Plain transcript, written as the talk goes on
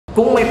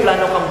Kung may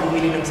plano kang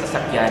bumili ng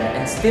sasakyan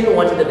and still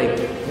wondering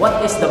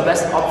what is the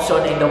best option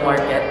in the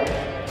market,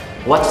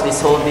 watch this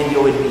whole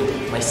video with me.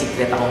 May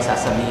secret akong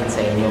sasabihin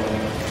sa inyo.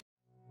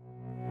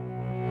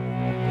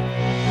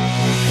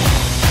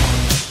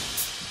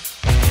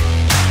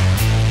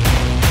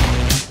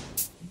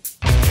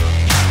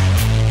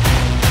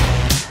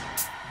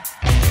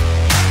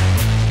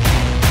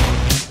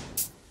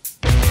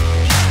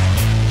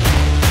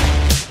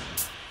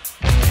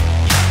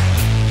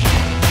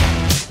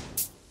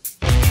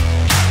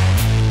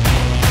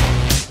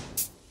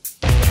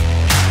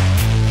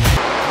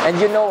 And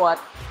you know what?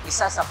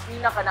 Isa sa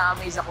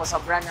pinaka-na-amaze ako sa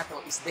brand na to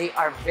is they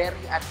are very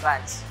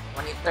advanced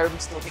when it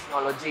terms to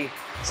technology.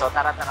 So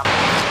tara.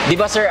 Di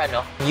ba sir,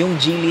 yung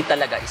Geely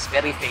talaga is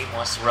very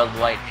famous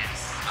worldwide.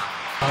 Yes.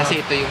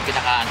 Kasi ito yung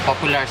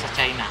pinaka-popular sa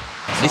China.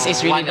 So, this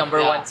is really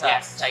number one sa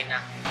China.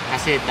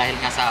 Kasi dahil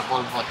nga sa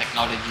Volvo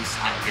technologies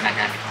ang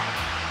ginagamit mo.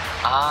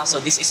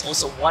 So this is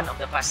also one of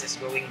the fastest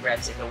growing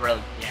brands in the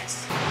world.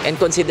 Yes. And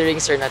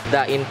considering sir that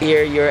the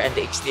interior and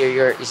the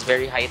exterior is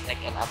very high-tech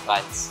and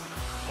advanced,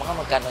 mga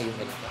magkano yung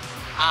ganito?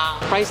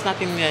 Price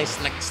natin is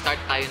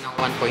nag-start tayo ng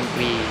 1.3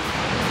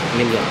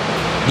 million.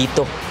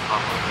 Dito?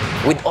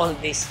 With all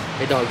this?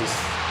 With all this.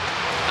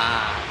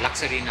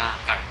 Luxury na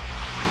car.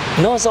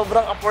 No,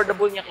 sobrang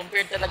affordable niya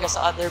compared talaga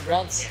sa other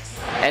brands. Yes.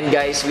 And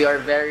guys, we are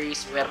very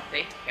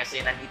swerte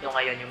kasi nandito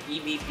ngayon yung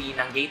EVP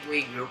ng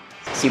Gateway Group,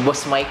 si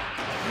Boss Mike.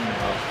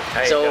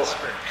 Hi,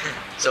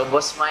 So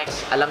Boss Mike,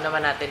 alam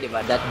naman natin, di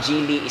ba, that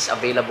Geely is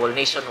available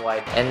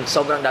nationwide and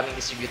sobrang daming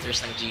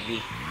distributors ng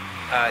Geely.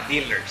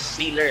 Dealers.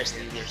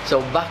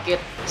 So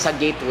bakit sa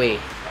Gateway?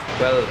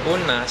 Well,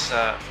 una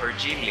for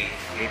Geely,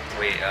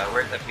 Gateway,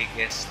 we're the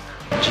biggest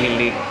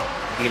Geely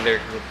dealer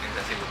group in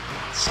the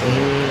Philippines.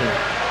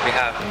 We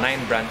have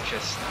 9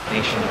 branches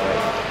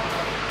nationwide.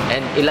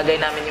 And ilagay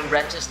namin yung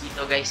branches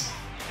dito, guys.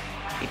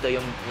 Ito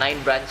yung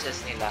 9 branches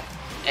nila.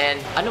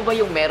 And ano ba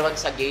yung meron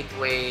sa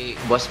Gateway,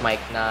 Boss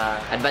Mike, na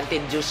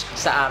advantageous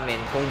sa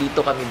amin kung dito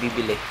kami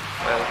bibili?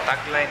 Well,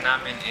 tagline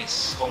namin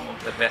is home of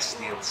the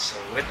best deals. So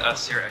with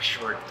us, you're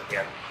assured to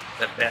get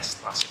the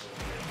best possible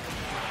deal.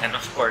 And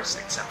of course,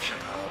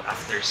 exceptional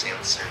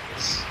after-sales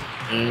service.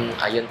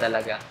 Ayun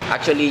talaga.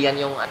 Actually, yan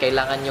yung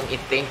kailangan yung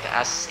i-think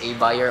as a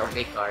buyer of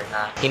a car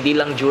na hindi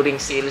lang during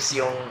sales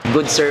yung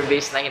good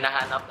service na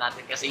hinahanap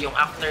natin. Kasi yung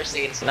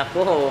after-sales,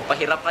 naku,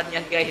 pahirapan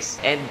yan guys.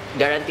 And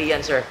guarantee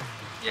yan, sir.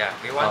 Yeah,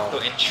 we want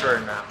to ensure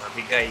na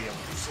mabigay yung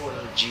full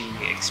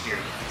Geely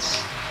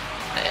experience.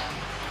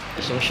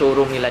 Yung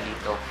showroom nila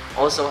dito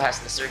also has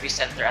the service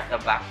center at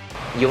the back.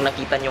 Yung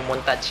nakita nyo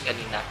montage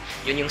kanina,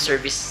 yun yung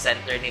service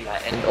center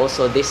nila. And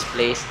also this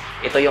place,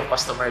 ito yung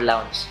customer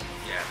lounge.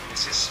 Yeah,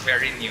 this is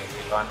very new.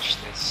 We launched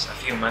this a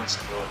few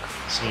months ago.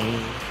 So,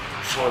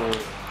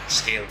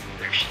 full-scale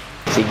dealership.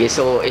 Sige,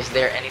 so is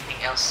there anything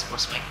else,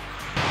 Boss Mike?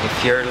 If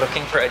you're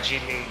looking for a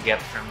Geely,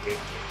 get from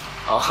Gateway.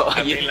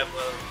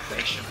 Available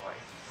nationwide.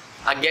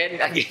 Again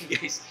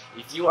guys,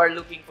 if you are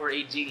looking for a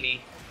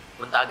Geely,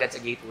 punta agad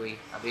sa Gateway.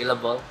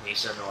 Available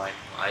nationwide.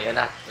 Ayan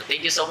na. So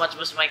thank you so much,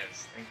 Boss Mike.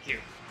 Yes, thank you.